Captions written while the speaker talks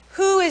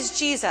is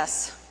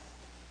Jesus?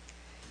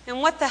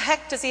 And what the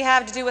heck does he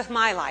have to do with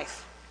my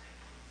life?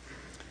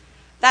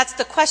 That's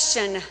the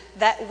question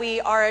that we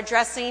are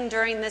addressing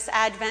during this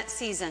Advent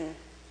season.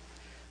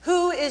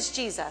 Who is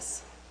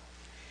Jesus?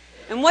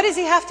 And what does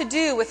he have to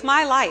do with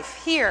my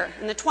life here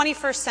in the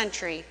 21st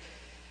century,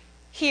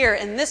 here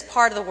in this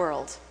part of the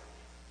world?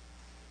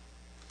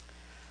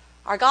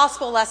 Our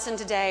gospel lesson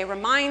today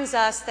reminds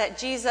us that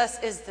Jesus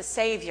is the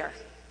Savior,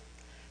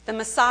 the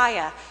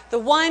Messiah, the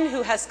one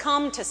who has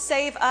come to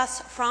save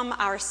us from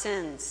our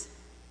sins.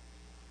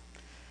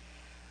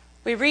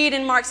 We read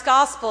in Mark's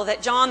gospel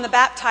that John the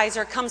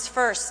Baptizer comes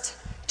first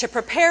to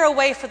prepare a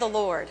way for the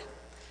Lord,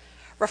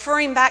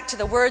 referring back to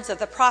the words of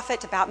the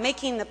prophet about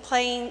making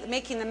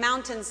the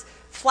mountains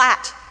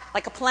flat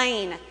like a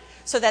plain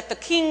so that the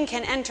king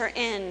can enter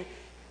in.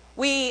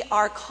 We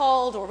are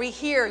called, or we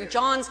hear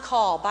John's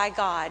call by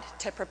God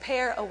to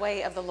prepare a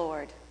way of the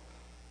Lord.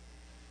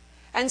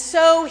 And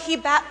so he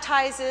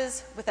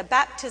baptizes with a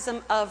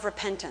baptism of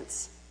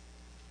repentance.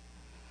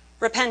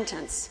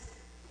 Repentance.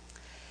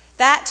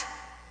 That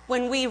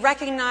when we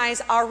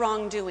recognize our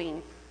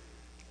wrongdoing,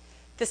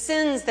 the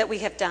sins that we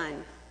have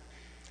done,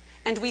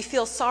 and we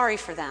feel sorry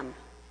for them.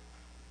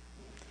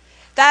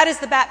 That is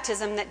the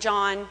baptism that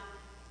John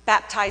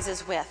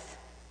baptizes with.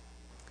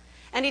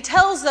 And he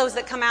tells those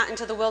that come out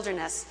into the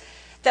wilderness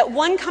that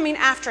one coming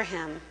after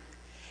him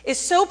is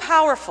so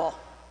powerful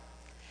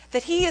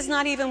that he is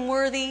not even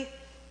worthy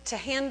to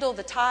handle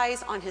the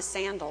ties on his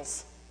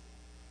sandals.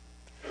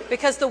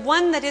 Because the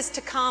one that is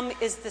to come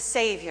is the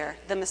Savior,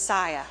 the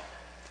Messiah.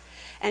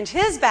 And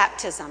his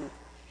baptism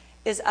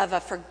is of a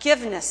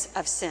forgiveness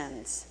of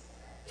sins.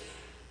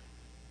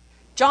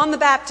 John the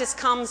Baptist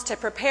comes to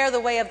prepare the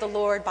way of the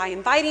Lord by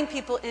inviting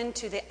people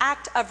into the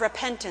act of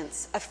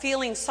repentance, of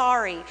feeling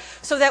sorry,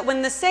 so that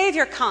when the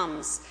Savior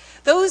comes,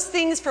 those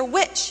things for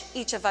which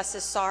each of us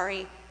is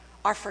sorry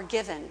are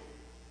forgiven.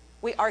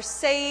 We are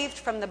saved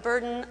from the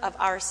burden of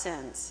our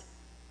sins.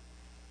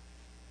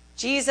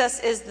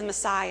 Jesus is the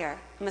Messiah,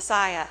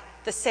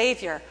 the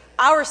Savior,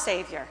 our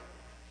Savior,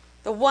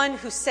 the one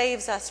who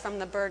saves us from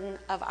the burden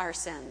of our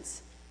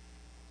sins.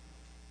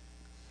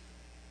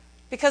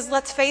 Because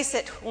let's face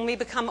it, when we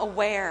become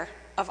aware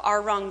of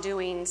our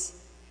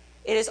wrongdoings,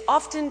 it is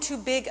often too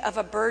big of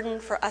a burden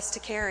for us to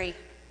carry.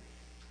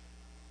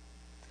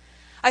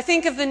 I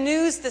think of the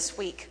news this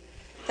week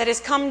that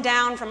has come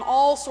down from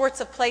all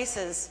sorts of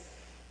places.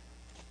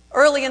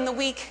 Early in the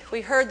week,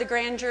 we heard the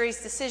grand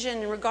jury's decision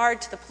in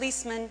regard to the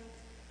policeman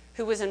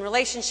who was in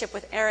relationship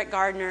with Eric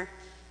Gardner,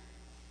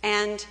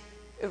 and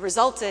it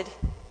resulted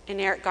in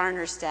Eric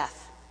Garner's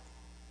death.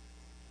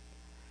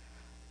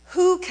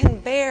 Who can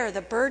bear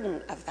the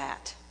burden of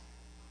that?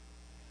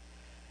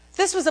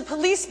 This was a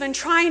policeman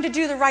trying to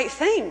do the right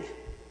thing.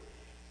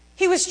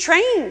 He was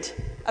trained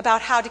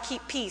about how to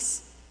keep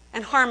peace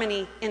and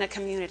harmony in a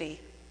community.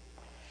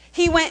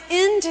 He went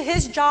into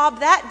his job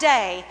that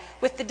day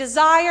with the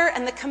desire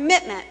and the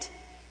commitment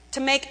to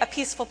make a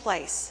peaceful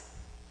place.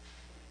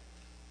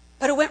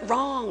 But it went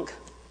wrong.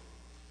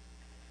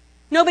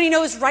 Nobody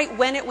knows right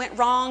when it went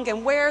wrong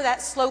and where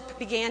that slope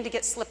began to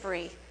get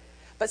slippery.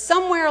 But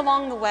somewhere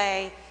along the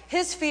way,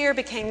 his fear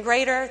became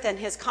greater than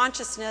his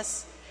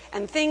consciousness,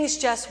 and things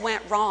just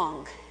went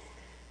wrong.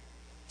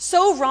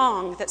 So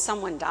wrong that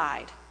someone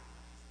died.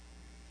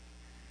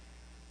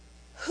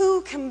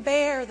 Who can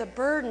bear the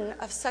burden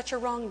of such a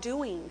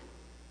wrongdoing?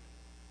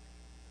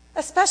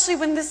 Especially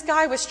when this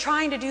guy was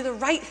trying to do the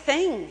right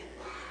thing.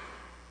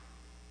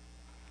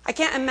 I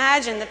can't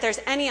imagine that there's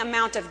any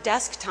amount of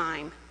desk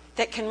time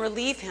that can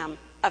relieve him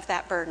of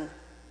that burden.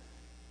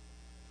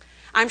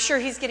 I'm sure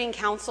he's getting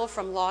counsel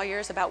from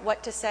lawyers about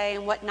what to say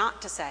and what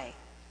not to say,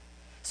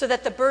 so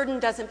that the burden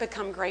doesn't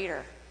become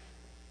greater.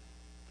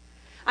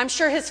 I'm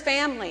sure his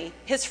family,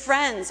 his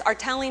friends are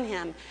telling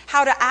him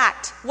how to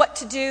act, what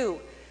to do,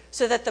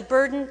 so that the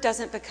burden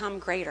doesn't become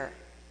greater.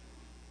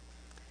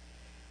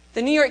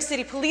 The New York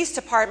City Police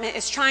Department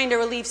is trying to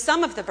relieve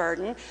some of the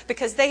burden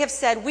because they have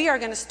said, we are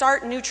going to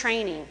start new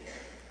training.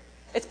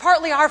 It's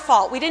partly our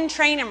fault. We didn't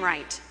train him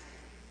right.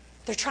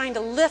 They're trying to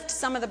lift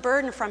some of the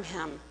burden from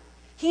him.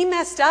 He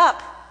messed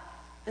up,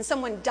 and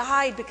someone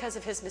died because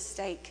of his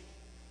mistake.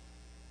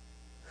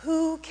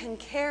 Who can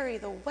carry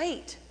the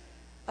weight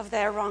of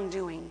their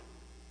wrongdoing?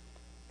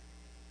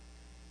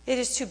 It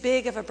is too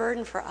big of a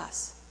burden for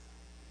us.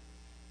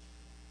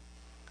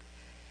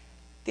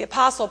 The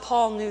Apostle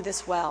Paul knew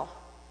this well.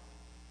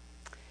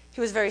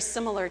 He was very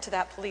similar to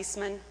that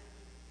policeman.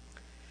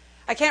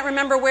 I can't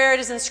remember where it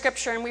is in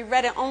Scripture, and we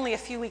read it only a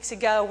few weeks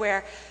ago,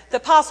 where the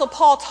Apostle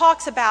Paul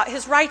talks about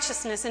his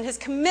righteousness and his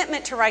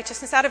commitment to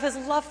righteousness out of his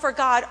love for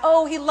God.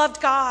 Oh, he loved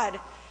God.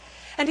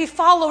 And he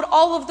followed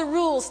all of the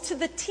rules to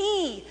the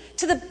T,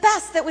 to the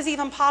best that was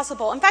even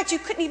possible. In fact, you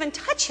couldn't even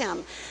touch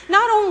him.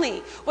 Not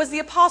only was the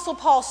Apostle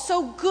Paul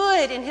so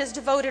good in his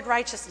devoted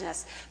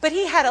righteousness, but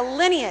he had a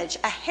lineage,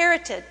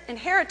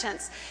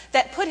 inheritance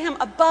that put him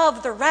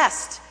above the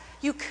rest.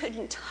 You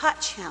couldn't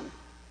touch him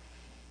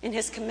in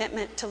his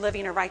commitment to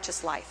living a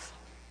righteous life.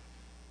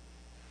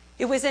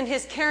 It was in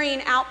his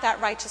carrying out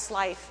that righteous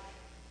life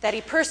that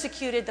he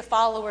persecuted the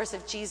followers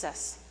of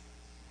Jesus.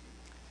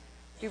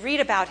 We read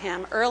about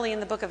him early in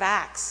the book of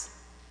Acts,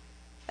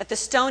 at the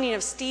stoning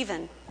of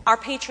Stephen, our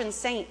patron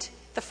saint,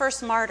 the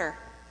first martyr.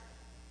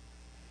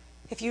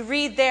 If you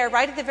read there,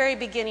 right at the very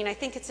beginning, I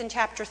think it's in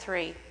chapter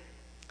 3,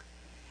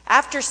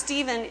 after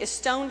Stephen is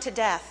stoned to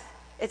death,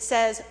 it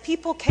says,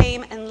 people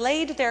came and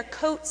laid their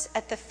coats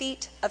at the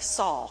feet of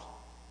Saul.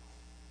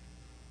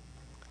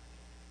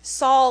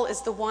 Saul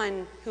is the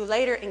one who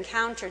later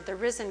encountered the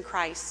risen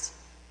Christ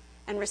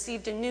and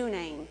received a new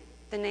name,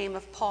 the name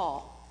of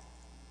Paul.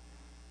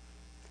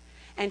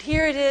 And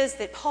here it is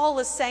that Paul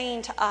is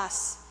saying to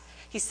us,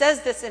 he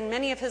says this in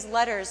many of his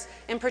letters,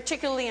 and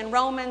particularly in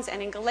Romans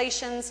and in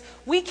Galatians,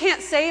 we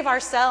can't save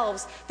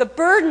ourselves. The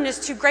burden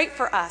is too great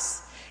for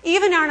us.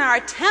 Even in our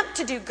attempt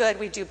to do good,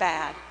 we do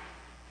bad.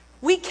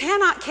 We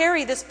cannot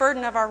carry this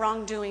burden of our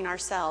wrongdoing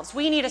ourselves.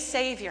 We need a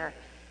Savior.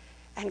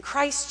 And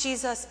Christ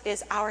Jesus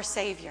is our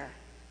Savior.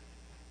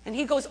 And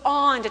he goes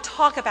on to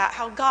talk about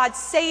how God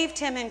saved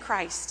him in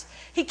Christ.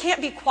 He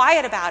can't be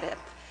quiet about it.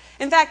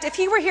 In fact, if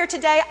he were here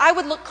today, I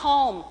would look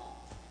calm.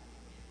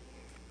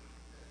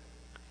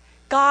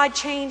 God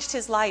changed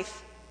his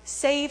life,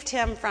 saved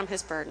him from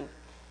his burden.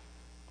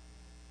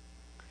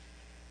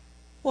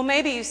 Well,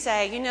 maybe you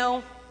say,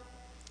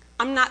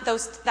 I'm not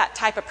that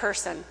type of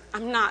person.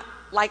 I'm not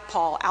like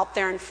Paul out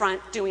there in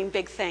front doing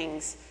big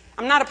things.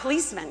 I'm not a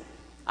policeman.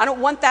 I don't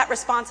want that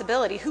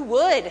responsibility. Who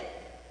would,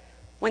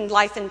 when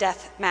life and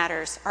death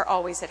matters are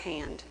always at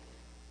hand?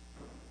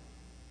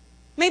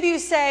 Maybe you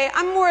say,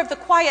 I'm more of the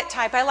quiet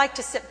type. I like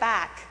to sit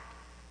back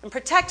and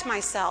protect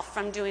myself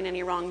from doing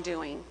any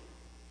wrongdoing.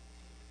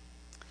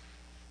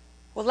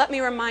 Well, let me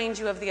remind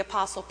you of the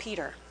Apostle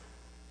Peter.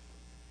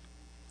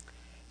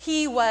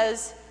 He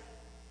was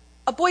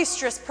a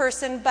boisterous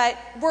person, but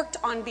worked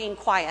on being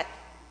quiet.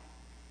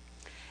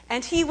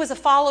 And he was a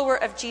follower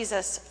of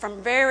Jesus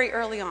from very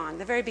early on,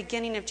 the very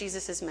beginning of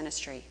Jesus'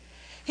 ministry.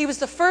 He was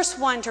the first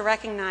one to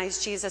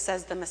recognize Jesus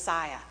as the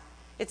Messiah.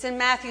 It's in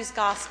Matthew's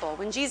gospel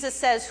when Jesus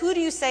says, who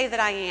do you say that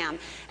I am?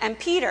 And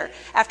Peter,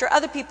 after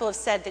other people have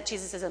said that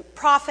Jesus is a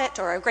prophet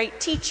or a great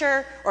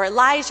teacher or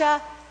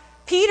Elijah,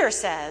 Peter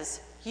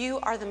says, you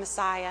are the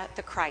Messiah,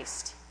 the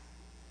Christ.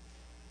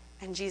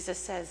 And Jesus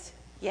says,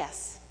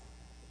 yes.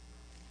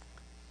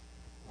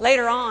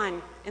 Later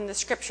on in the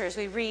scriptures,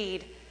 we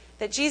read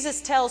that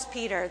Jesus tells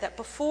Peter that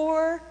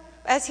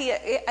as he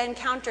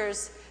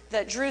encounters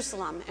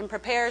Jerusalem and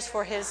prepares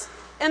for his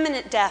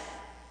imminent death,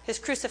 his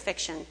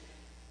crucifixion,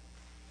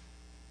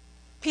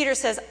 Peter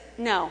says,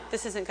 no,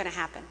 this isn't going to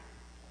happen.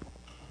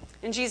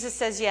 And Jesus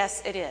says,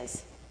 yes, it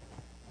is.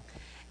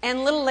 And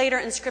a little later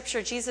in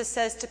Scripture, Jesus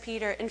says to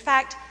Peter, in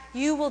fact,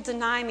 you will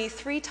deny me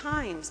 3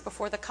 times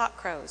before the cock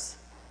crows.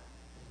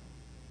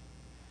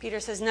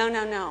 Peter says,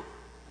 no.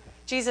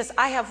 Jesus,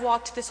 I have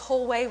walked this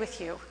whole way with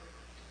you.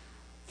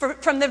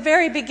 From the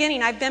very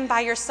beginning, I've been by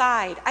your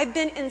side. I've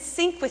been in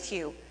sync with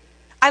you.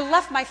 I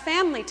left my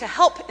family to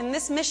help in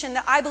this mission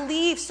that I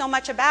believe so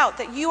much about,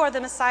 that you are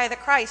the Messiah, the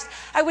Christ.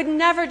 I would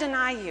never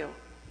deny you.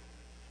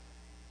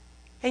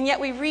 And yet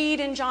we read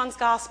in John's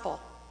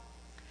gospel,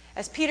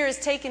 as Peter is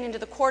taken into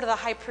the court of the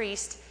high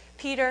priest,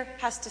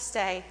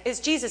 as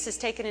Jesus is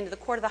taken into the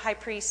court of the high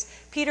priest,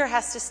 Peter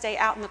has to stay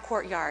out in the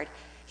courtyard.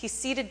 He's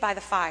seated by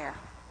the fire.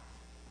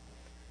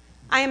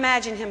 I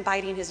imagine him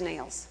biting his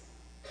nails.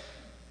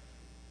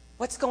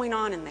 What's going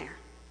on in there?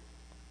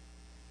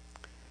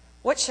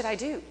 What should I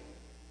do?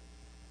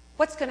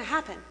 What's going to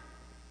happen?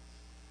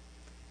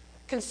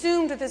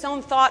 Consumed with his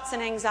own thoughts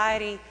and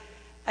anxiety,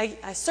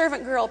 a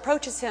servant girl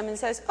approaches him and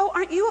says, oh,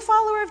 aren't you a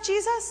follower of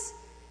Jesus?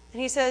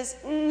 And he says,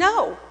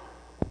 no.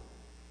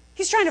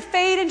 He's trying to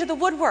fade into the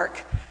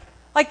woodwork.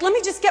 Let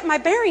me just get my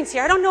bearings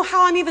here. I don't know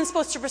how I'm even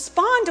supposed to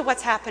respond to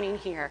what's happening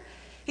here.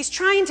 He's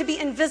trying to be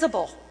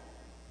invisible.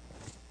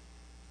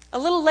 A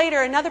little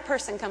later, another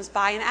person comes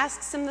by and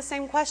asks him the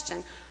same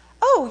question.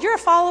 Oh, you're a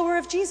follower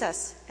of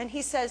Jesus. And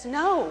he says,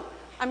 no,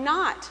 I'm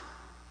not.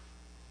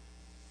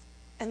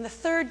 And the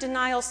third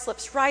denial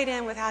slips right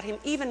in without him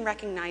even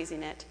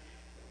recognizing it,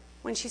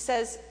 when she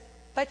says,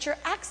 but your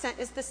accent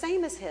is the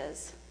same as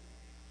his.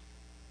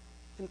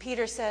 And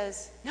Peter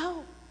says,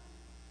 no.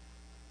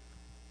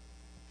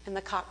 And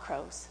the cock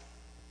crows.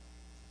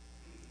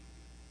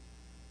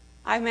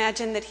 I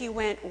imagine that he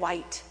went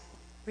white,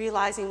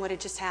 realizing what had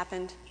just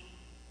happened.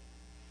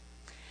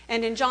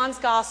 And in John's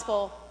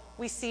gospel,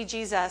 we see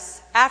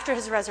Jesus, after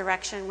his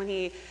resurrection, when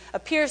he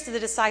appears to the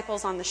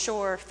disciples on the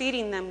shore,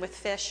 feeding them with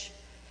fish,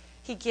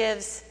 he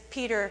gives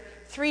Peter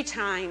 3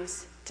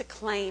 times to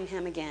claim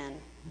him again.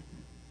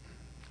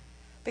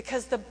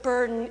 Because the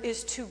burden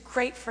is too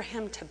great for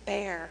him to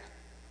bear.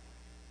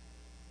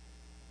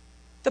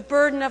 The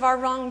burden of our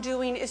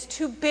wrongdoing is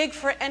too big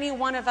for any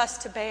one of us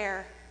to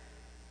bear.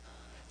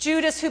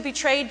 Judas, who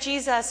betrayed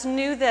Jesus,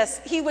 knew this.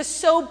 He was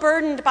so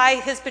burdened by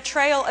his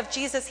betrayal of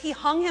Jesus, he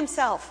hung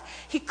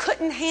himself. He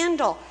couldn't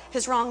handle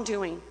his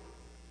wrongdoing.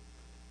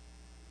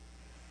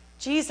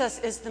 Jesus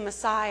is the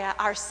Messiah,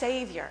 our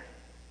Savior.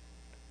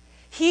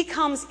 He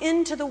comes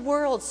into the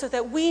world so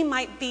that we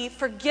might be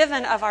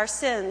forgiven of our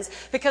sins.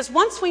 Because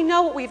once we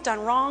know what we've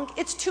done wrong,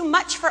 it's too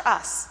much for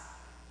us.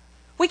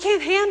 We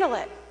can't handle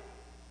it.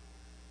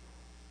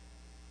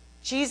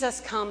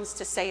 Jesus comes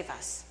to save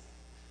us.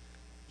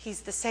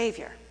 He's the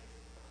Savior.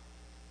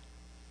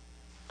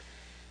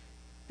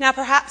 Now,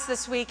 perhaps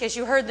this week, as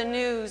you heard the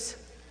news,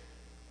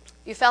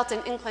 you felt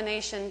an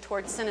inclination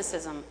towards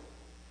cynicism.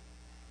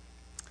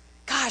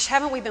 Gosh,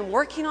 haven't we been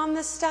working on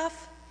this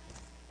stuff?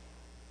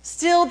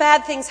 Still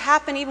bad things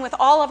happen even with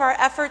all of our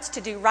efforts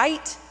to do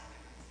right.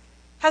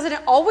 Hasn't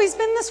it always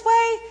been this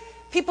way?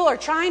 People are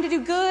trying to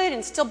do good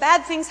and still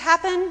bad things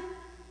happen.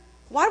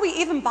 Why do we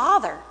even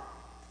bother?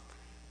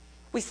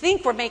 We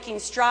think we're making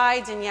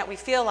strides, and yet we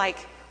feel like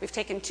we've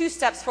taken 2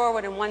 steps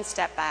forward and 1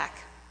 step back.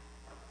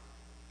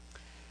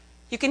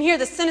 You can hear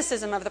the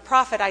cynicism of the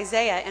prophet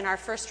Isaiah in our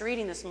first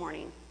reading this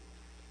morning.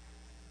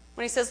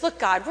 When he says, look,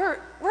 God,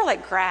 we're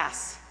like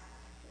grass.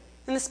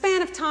 In the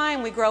span of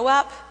time we grow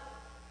up,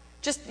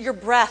 just your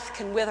breath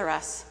can wither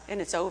us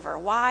and it's over.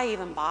 Why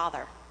even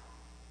bother?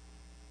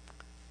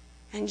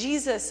 And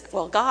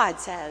God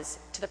says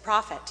to the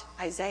prophet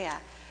Isaiah,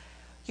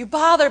 you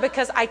bother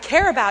because I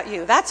care about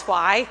you. That's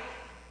why.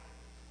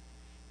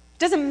 It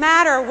doesn't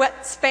matter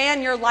what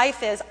span your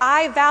life is.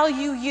 I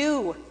value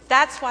you.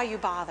 That's why you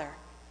bother.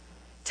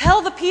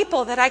 Tell the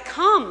people that I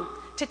come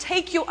to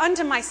take you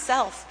unto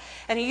myself.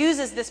 And he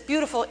uses this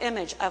beautiful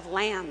image of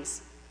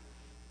lambs.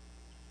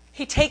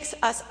 He takes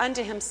us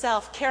unto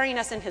himself, carrying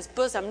us in his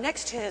bosom,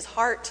 next to his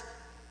heart.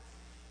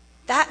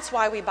 That's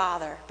why we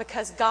bother,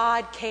 because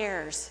God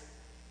cares.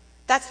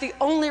 That's the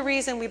only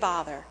reason we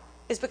bother,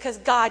 is because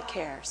God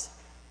cares.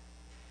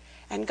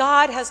 And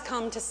God has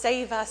come to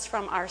save us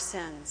from our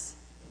sins.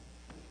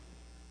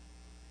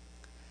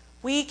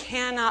 We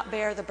cannot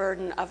bear the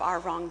burden of our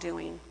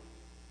wrongdoing.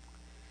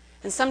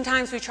 And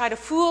sometimes we try to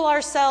fool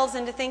ourselves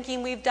into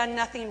thinking we've done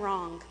nothing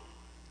wrong,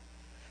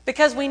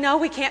 because we know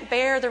we can't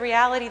bear the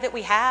reality that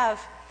we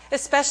have,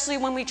 especially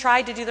when we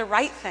try to do the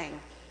right thing.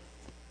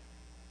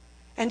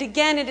 And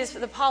again, it is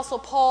the Apostle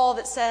Paul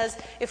that says,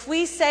 if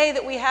we say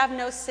that we have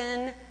no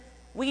sin,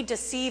 we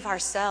deceive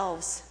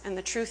ourselves, and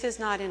the truth is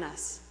not in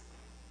us.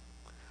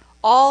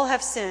 All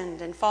have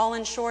sinned and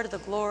fallen short of the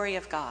glory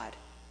of God.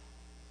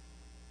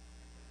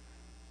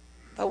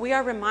 But we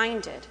are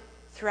reminded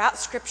throughout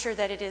Scripture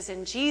that it is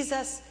in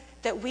Jesus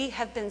that we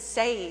have been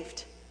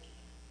saved.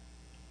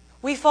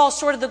 We fall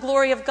short of the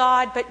glory of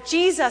God, but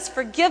Jesus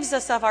forgives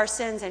us of our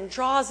sins and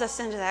draws us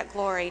into that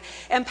glory,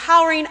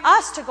 empowering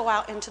us to go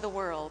out into the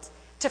world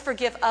to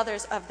forgive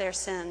others of their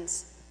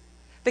sins,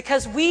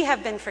 because we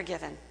have been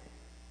forgiven.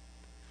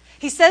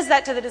 He says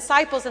that to the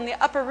disciples in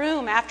the upper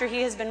room after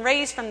he has been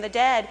raised from the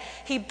dead.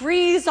 He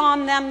breathes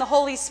on them the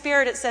Holy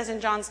Spirit, it says in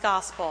John's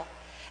Gospel.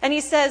 And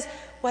he says,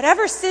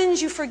 whatever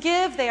sins you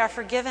forgive, they are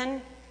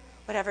forgiven.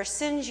 Whatever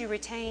sins you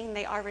retain,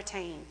 they are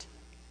retained.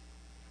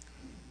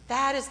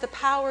 That is the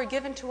power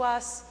given to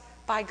us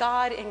by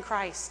God in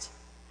Christ,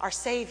 our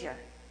Savior,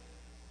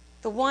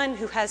 the one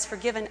who has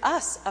forgiven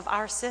us of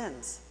our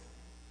sins.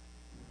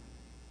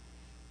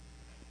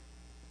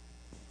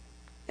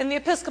 In the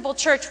Episcopal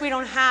Church, we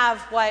don't have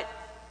what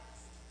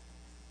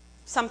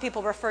some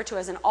people refer to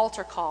as an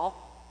altar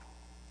call,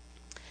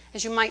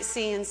 as you might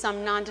see in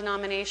some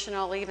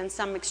non-denominational, even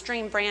some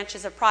extreme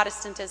branches of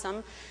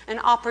Protestantism, an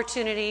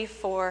opportunity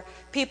for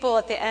people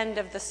at the end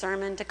of the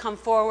sermon to come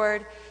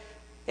forward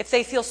if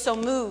they feel so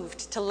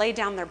moved to lay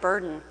down their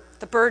burden,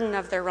 the burden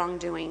of their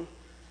wrongdoing.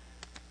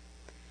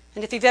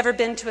 And if you've ever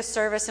been to a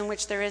service in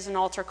which there is an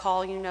altar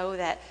call, you know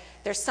that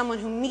there's someone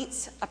who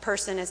meets a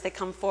person as they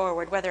come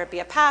forward, whether it be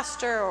a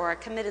pastor or a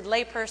committed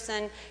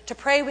layperson, to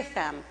pray with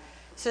them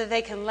so that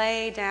they can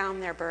lay down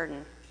their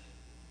burden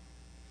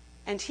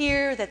and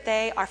hear that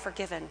they are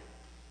forgiven.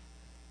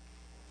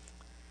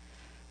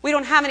 We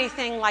don't have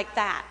anything like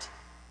that,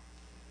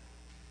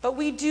 but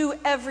we do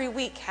every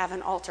week have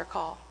an altar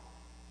call.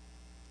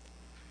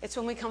 It's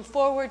when we come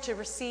forward to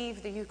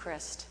receive the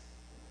Eucharist.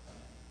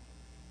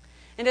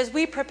 And as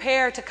we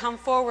prepare to come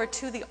forward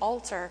to the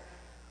altar,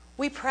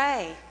 we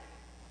pray.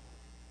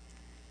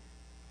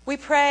 We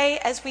pray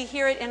as we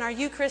hear it in our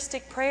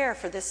Eucharistic prayer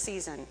for this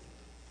season.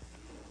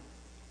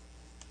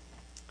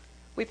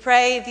 We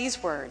pray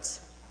these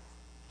words.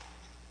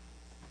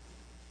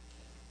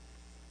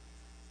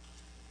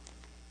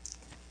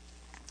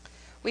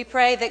 We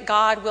pray that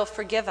God will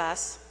forgive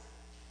us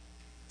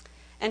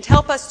and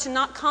help us to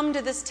not come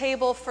to this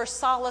table for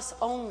solace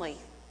only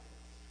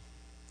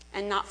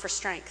and not for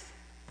strength.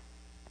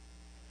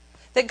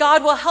 That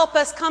God will help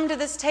us come to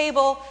this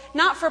table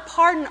not for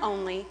pardon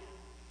only,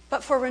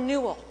 but for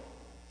renewal.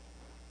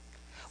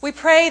 We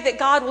pray that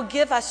God will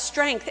give us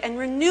strength and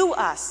renew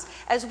us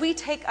as we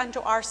take unto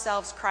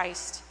ourselves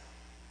Christ.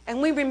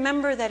 And we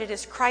remember that it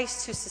is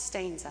Christ who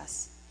sustains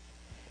us.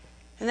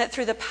 And that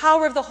through the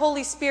power of the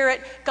Holy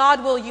Spirit,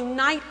 God will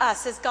unite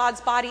us as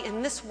God's body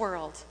in this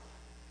world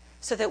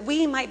so that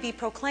we might be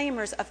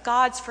proclaimers of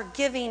God's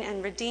forgiving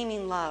and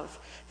redeeming love,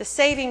 the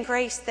saving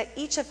grace that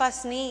each of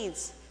us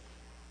needs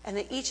and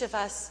that each of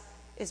us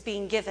is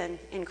being given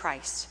in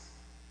Christ.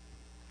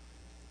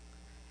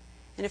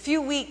 In a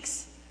few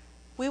weeks,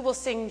 we will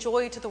sing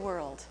Joy to the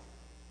World.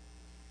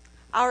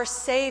 Our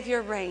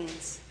Savior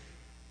reigns.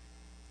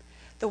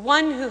 The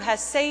one who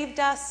has saved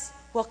us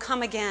will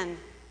come again.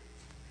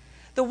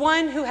 The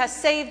one who has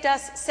saved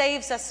us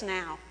saves us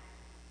now.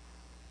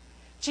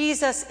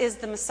 Jesus is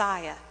the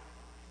Messiah,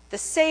 the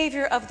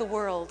Savior of the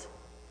world,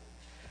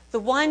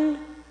 the one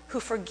who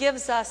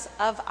forgives us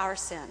of our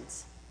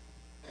sins.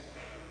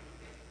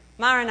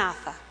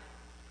 Maranatha,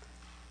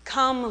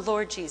 come,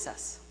 Lord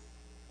Jesus.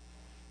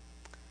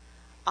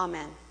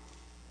 Amen.